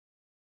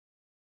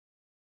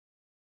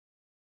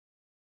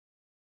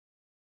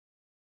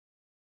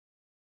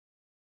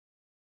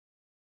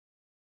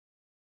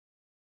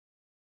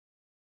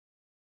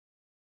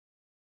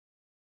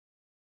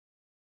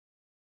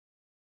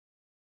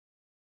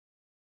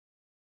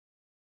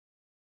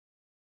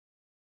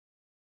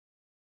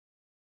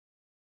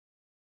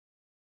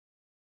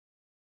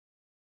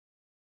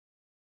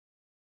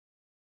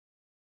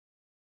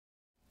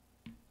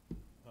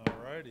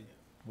righty.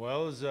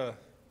 Well, it was a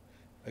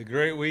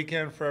great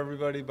weekend for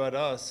everybody but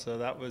us. So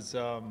that was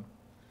it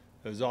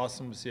was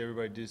awesome to see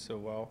everybody do so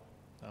well.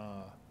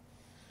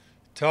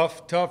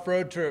 Tough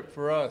road trip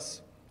for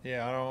us.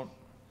 Yeah, I don't.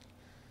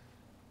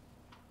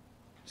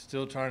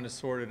 Still trying to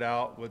sort it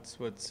out. What's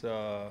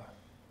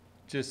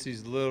just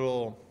these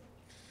little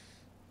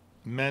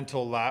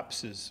mental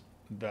lapses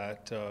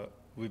that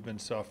we've been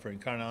suffering,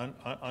 kind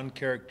of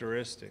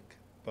uncharacteristic,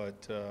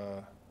 but.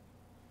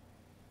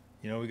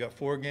 You know, we got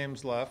 4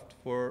 games left,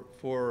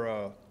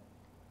 four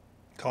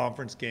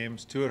conference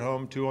games, 2 at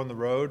home, 2 on the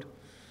road.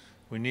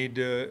 We need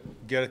to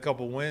get a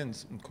couple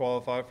wins and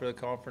qualify for the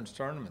conference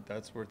tournament.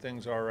 That's where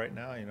things are right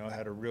now. You know, I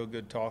had a real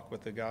good talk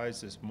with the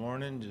guys this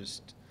morning,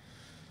 just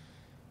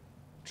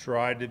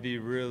tried to be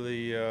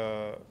really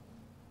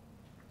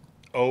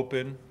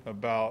open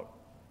about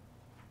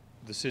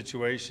the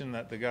situation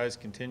that the guys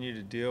continue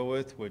to deal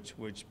with,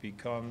 which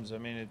becomes, I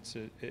mean,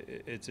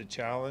 it's a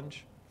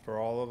challenge for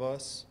all of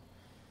us.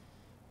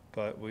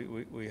 But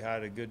we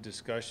had a good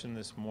discussion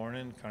this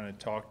morning, kind of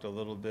talked a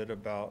little bit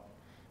about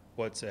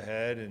what's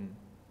ahead and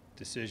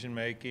decision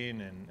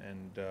making,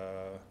 and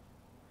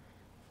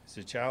it's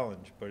a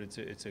challenge, but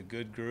it's a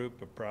good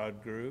group, a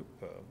proud group,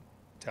 a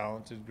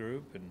talented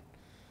group, and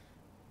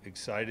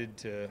excited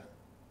to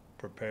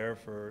prepare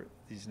for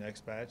these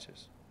next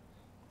matches.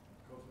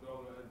 Coach, with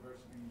all the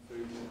adversity you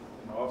faced in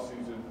the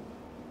offseason,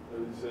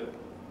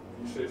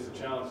 you say it's a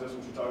challenge, that's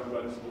what you're talking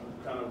about. It's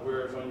kind of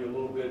wears on you a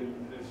little bit.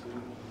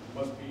 It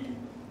must be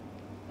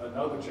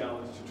another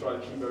challenge to try to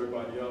keep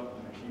everybody up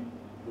and keep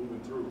moving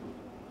through.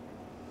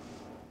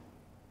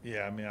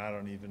 Yeah, I mean, I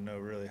don't even know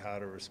really how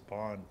to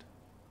respond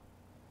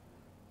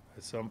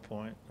at some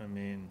point. I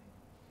mean,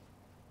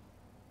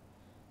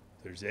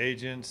 there's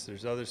agents,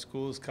 there's other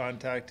schools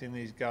contacting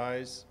these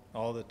guys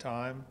all the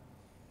time,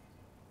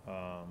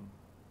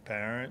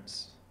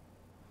 parents.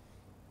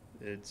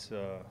 It's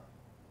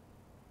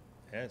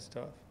yeah, it's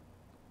tough.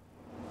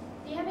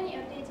 Do you have any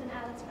updates on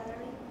Alex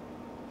Featherly?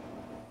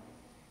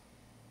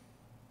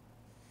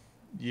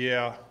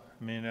 Yeah,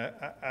 I mean,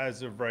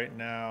 as of right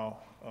now,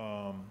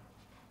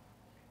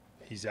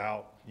 he's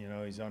out. You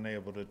know, he's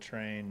unable to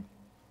train.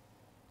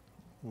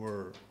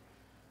 We're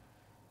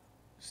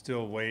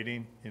still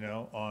waiting, you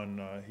know,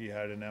 on, he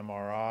had an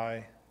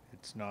MRI.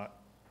 It's not,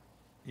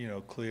 you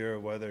know, clear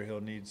whether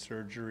he'll need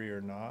surgery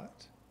or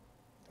not.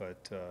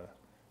 But,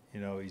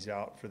 you know, he's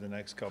out for the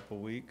next couple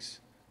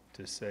weeks,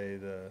 to say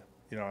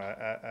you know,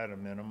 at a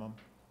minimum.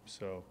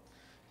 So,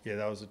 yeah,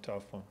 that was a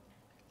tough one.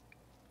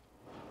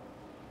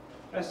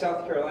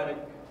 South Carolina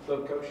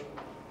club coach.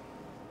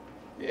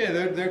 Yeah,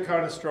 they're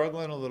kind of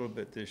struggling a little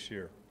bit this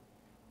year.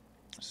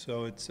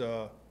 So it's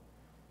a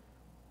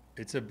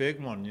big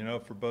one, you know,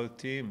 for both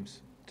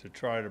teams to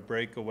try to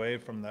break away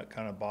from that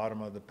kind of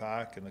bottom of the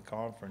pack in the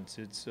conference.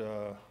 It's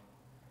a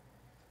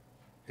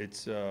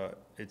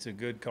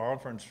good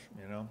conference,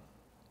 you know.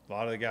 A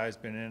lot of the guys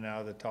been in and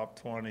out of the top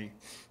 20. You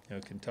know,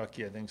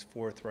 Kentucky I think is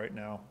 4th right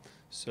now.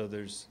 So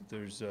there's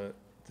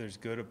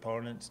good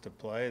opponents to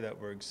play that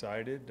we're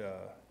excited.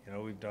 You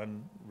know, we've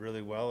done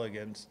really well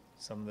against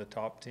some of the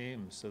top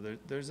teams. So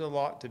there's a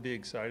lot to be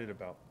excited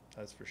about,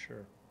 that's for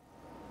sure.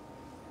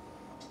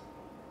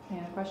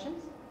 Any other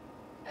questions?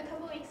 A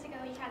couple weeks ago,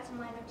 you had some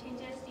lineup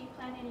changes. Do you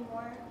plan any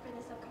more for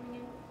this upcoming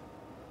game?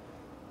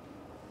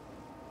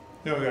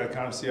 You know, we got to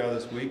kind of see how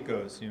this week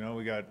goes. You know,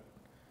 we got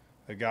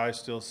a guy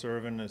still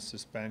serving a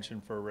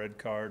suspension for a red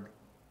card.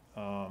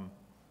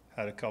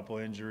 Had a couple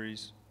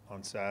injuries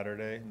on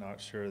Saturday. Not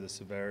sure the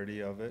severity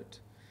of it,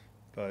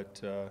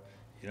 but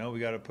you know,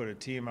 we got to put a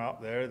team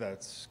out there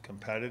that's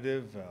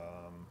competitive,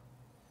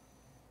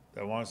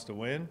 that wants to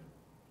win,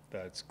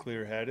 that's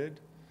clear-headed.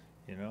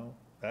 You know,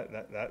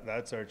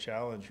 that's our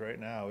challenge right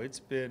now. It's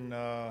been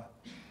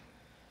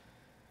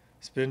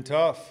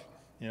tough.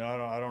 You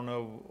know, I don't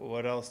know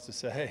what else to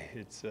say.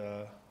 It's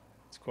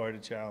quite a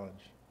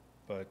challenge,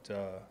 but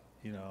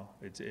you know,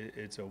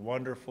 it's a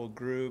wonderful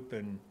group,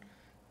 and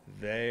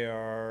they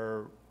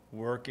are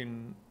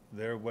working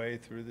their way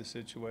through the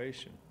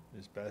situation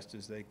as best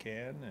as they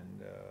can,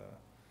 and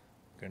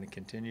going to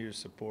continue to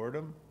support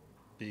them,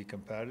 be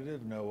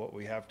competitive, know what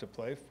we have to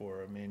play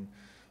for. I mean,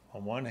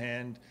 on one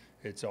hand,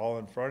 it's all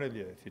in front of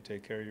you if you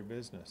take care of your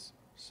business.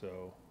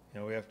 So, you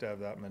know, we have to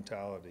have that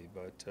mentality,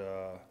 but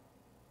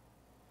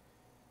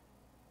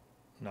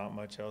not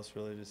much else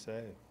really to say.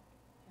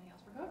 Anything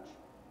else for Coach?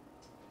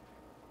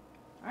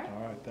 All right.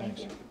 All right,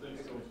 thanks. Thank you.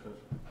 Thanks so much, Coach.